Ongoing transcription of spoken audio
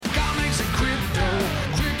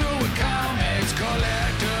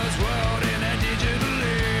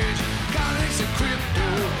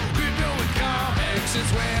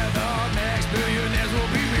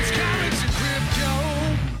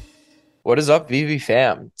What is up, VV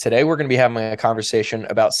fam? Today we're going to be having a conversation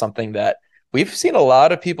about something that we've seen a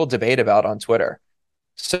lot of people debate about on Twitter.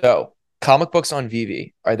 So, comic books on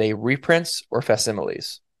VV, are they reprints or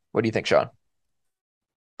facsimiles? What do you think, Sean?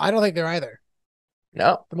 I don't think they're either.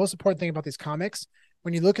 No. The most important thing about these comics,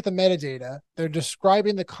 when you look at the metadata, they're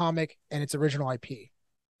describing the comic and its original IP,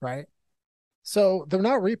 right? So they're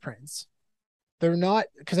not reprints. They're not,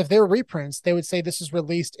 because if they were reprints, they would say this was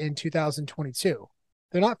released in 2022.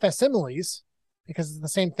 They're not facsimiles because it's the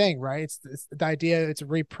same thing, right? It's the idea it's a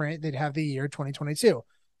reprint. They'd have the year 2022,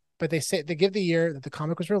 but they give the year that the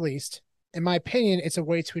comic was released. In my opinion, it's a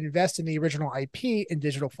way to invest in the original IP in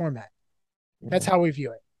digital format. That's Mhm. how we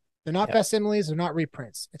view it. They're not Yeah, facsimiles, they're not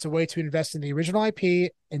reprints. It's a way to invest in the original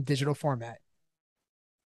IP in digital format.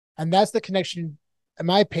 And that's the connection, in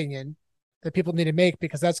my opinion, that people need to make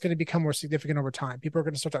because that's going to become more significant over time. People are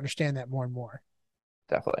going to start to understand that more and more.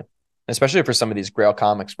 definitely. Especially for some of these Grail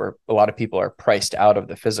comics where a lot of people are priced out of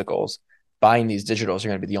the physicals, buying these digitals are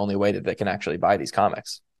going to be the only way that they can actually buy these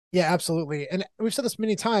comics. Yeah, absolutely. And we've said this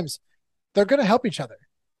many times, they're going to help each other.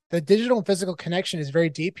 The digital and physical connection is very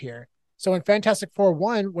deep here. So in Fantastic Four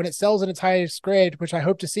 1, when it sells in its highest grade, which I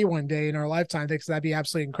hope to see one day in our lifetime, because that'd be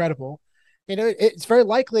absolutely incredible, it's very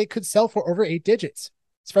likely it could sell for over 8 digits.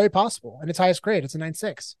 It's very possible. And its highest grade, it's a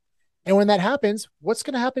 9.6. And when that happens, what's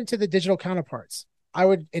going to happen to the digital counterparts? I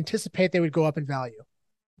would anticipate they would go up in value.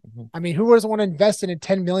 Mhm. I mean, who doesn't want to invest in a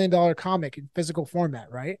 $10 million comic in physical format,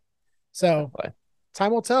 right? So Definitely.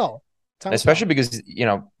 time will tell. Time will Especially tell.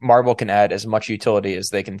 because Marvel can add as much utility as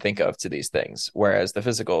they can think of to these things, whereas the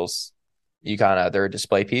physicals, they're a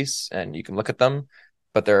display piece and you can look at them,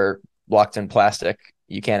 but they're locked in plastic.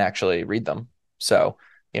 You can't actually read them. So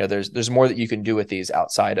there's more that you can do with these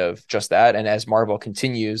outside of just that. And as Marvel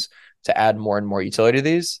continues to add more and more utility to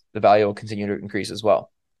these, the value will continue to increase as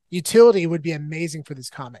well. Utility would be amazing for these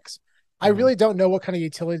comics. I Mm-hmm. really don't know what kind of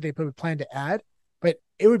utility they would plan to add, but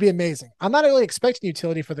it would be amazing. I'm not really expecting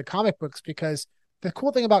utility for the comic books because the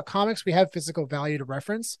cool thing about comics, we have physical value to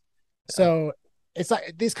reference. Yeah. So it's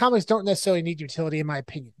like these comics don't necessarily need utility, in my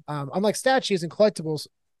opinion. Unlike statues and collectibles,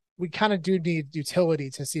 we kind of do need utility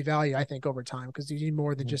to see value, I think, over time because you need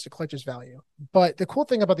more than Mm-hmm. just a collector's value. But the cool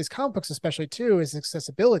thing about these comic books, especially too, is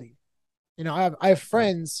accessibility. I have Yeah.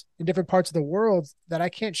 friends in different parts of the world that I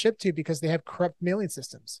can't ship to because they have corrupt mailing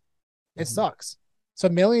systems. It Mm-hmm. sucks. So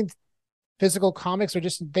mailing physical comics or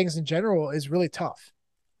just things in general is really tough.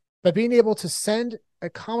 But being able to send a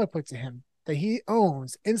comic book to him that he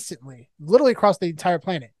owns instantly, literally across the entire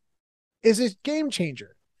planet, is a game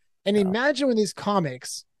changer. And Yeah. imagine when these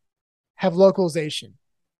comics have localization,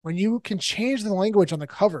 when you can change the language on the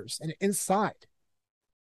covers and inside.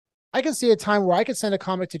 I can see a time where I could send a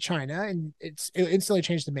comic to China and it instantly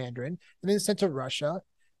changed to Mandarin, and then sent to Russia,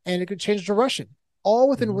 and it could change to Russian, all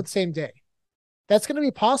within Mm-hmm. the same day. That's going to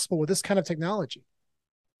be possible with this kind of technology.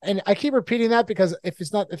 And I keep repeating that because if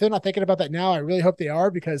they're not thinking about that now, I really hope they are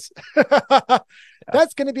because Yeah.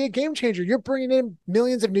 that's going to be a game changer. You're bringing in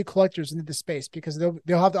millions of new collectors into the space because they'll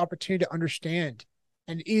have the opportunity to understand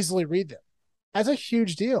and easily read them. That's a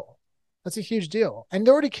huge deal. That's a huge deal. And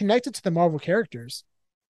they're already connected to the Marvel characters.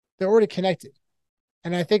 They're already connected.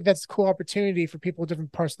 And I think that's a cool opportunity for people in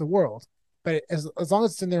different parts of the world. But as long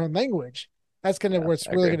as it's in their own language, that's gonna Yeah. where it's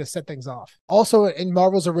I really agree. gonna set things off. Also, in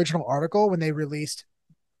Marvel's original article, when they released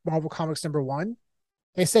Marvel Comics #1,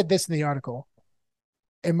 they said this in the article.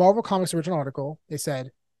 In Marvel Comics original article, they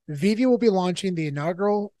said Vivi will be launching the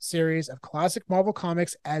inaugural series of classic Marvel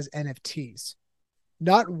comics as NFTs.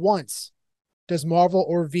 Not once does Marvel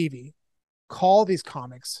or Vivi call these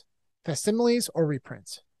comics facsimiles or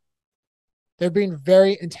reprints. They're being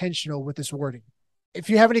very intentional with this wording. If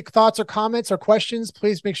you have any thoughts or comments or questions,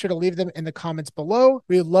 please make sure to leave them in the comments below.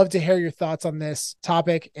 We would love to hear your thoughts on this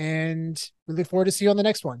topic, and we look forward to see you on the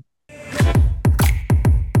next one.